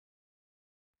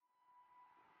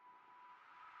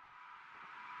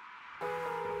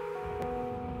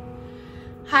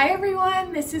Hi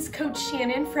everyone, this is Coach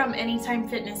Shannon from Anytime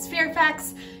Fitness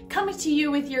Fairfax, coming to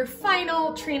you with your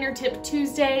final Trainer Tip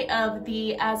Tuesday of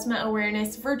the Asthma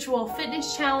Awareness Virtual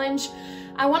Fitness Challenge.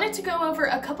 I wanted to go over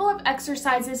a couple of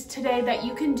exercises today that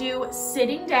you can do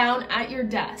sitting down at your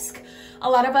desk. A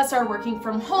lot of us are working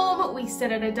from home. We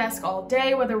sit at a desk all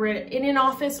day, whether we're in an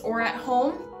office or at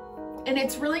home. And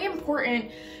it's really important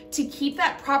to keep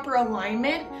that proper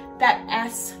alignment, that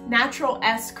natural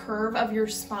S curve of your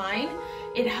spine.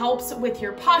 It helps with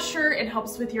your posture, it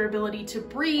helps with your ability to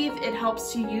breathe, it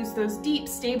helps to use those deep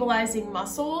stabilizing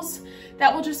muscles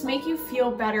that will just make you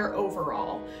feel better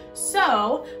overall.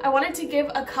 So I wanted to give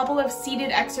a couple of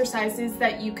seated exercises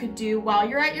that you could do while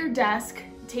you're at your desk.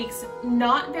 It takes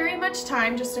not very much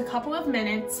time, just a couple of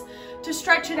minutes to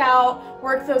stretch it out,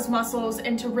 work those muscles,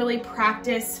 and to really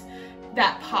practice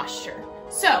that posture.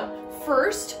 So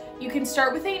first, you can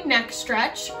start with a neck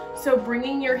stretch. So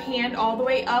bringing your hand all the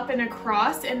way up and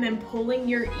across and then pulling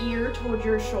your ear toward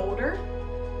your shoulder.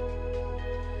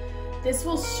 This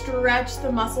will stretch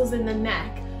the muscles in the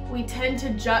neck. We tend to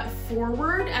jut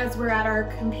forward as we're at our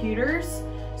computers.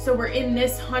 So we're in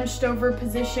this hunched over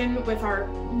position with our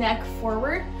neck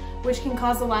forward, which can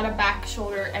cause a lot of back,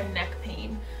 shoulder, and neck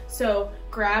pain. So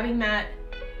grabbing that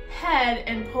head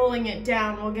and pulling it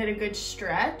down will get a good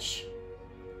stretch.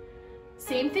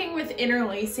 Same thing with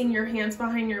interlacing your hands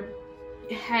behind your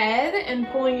head and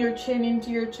pulling your chin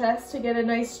into your chest to get a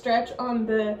nice stretch on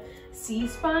the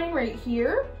C-spine right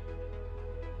here.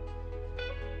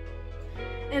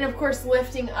 And of course,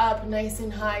 lifting up nice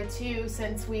and high too,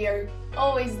 since we are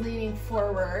always leaning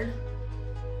forward.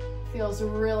 Feels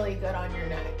really good on your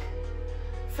neck.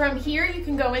 From here, you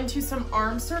can go into some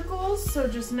arm circles. So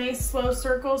just nice slow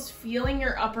circles, feeling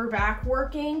your upper back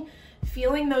working,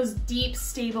 feeling those deep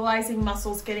stabilizing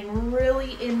muscles getting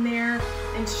really in there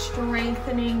and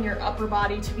strengthening your upper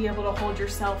body to be able to hold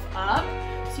yourself up.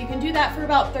 So you can do that for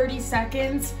about 30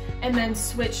 seconds and then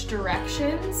switch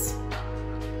directions.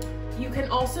 You can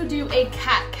also do a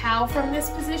cat-cow from this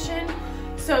position.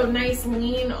 So nice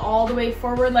lean all the way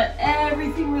forward, let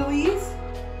everything release.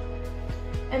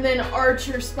 And then arch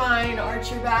your spine, arch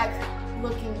your back,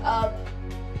 looking up.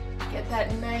 Get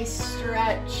that nice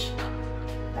stretch.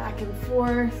 Back and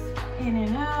forth, in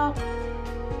and out.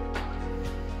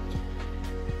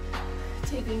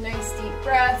 Taking nice deep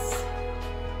breaths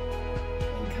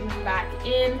and coming back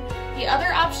in. The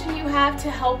other option you have to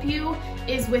help you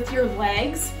is with your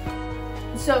legs.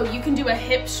 So you can do a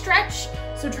hip stretch.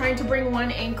 So trying to bring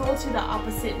one ankle to the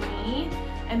opposite knee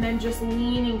and then just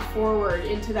leaning forward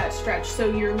into that stretch.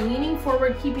 So you're leaning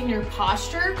forward, keeping your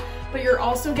posture, but you're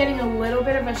also getting a little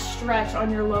bit of a stretch on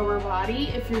your lower body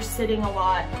if you're sitting a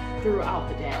lot throughout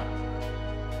the day.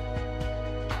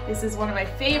 This is one of my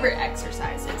favorite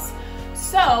exercises.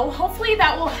 So hopefully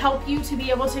that will help you to be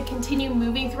able to continue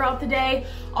moving throughout the day.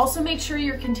 Also make sure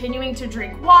you're continuing to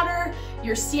drink water.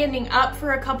 You're standing up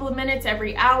for a couple of minutes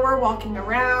every hour, walking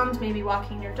around, maybe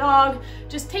walking your dog,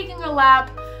 just taking a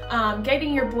lap,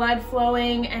 getting your blood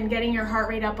flowing and getting your heart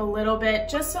rate up a little bit,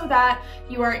 just so that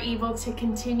you are able to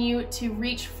continue to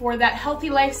reach for that healthy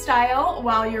lifestyle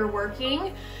while you're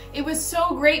working. It was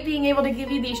so great being able to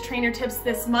give you these trainer tips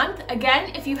this month.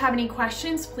 Again, if you have any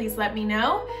questions, please let me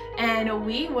know, and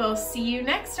we will see you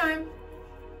next time.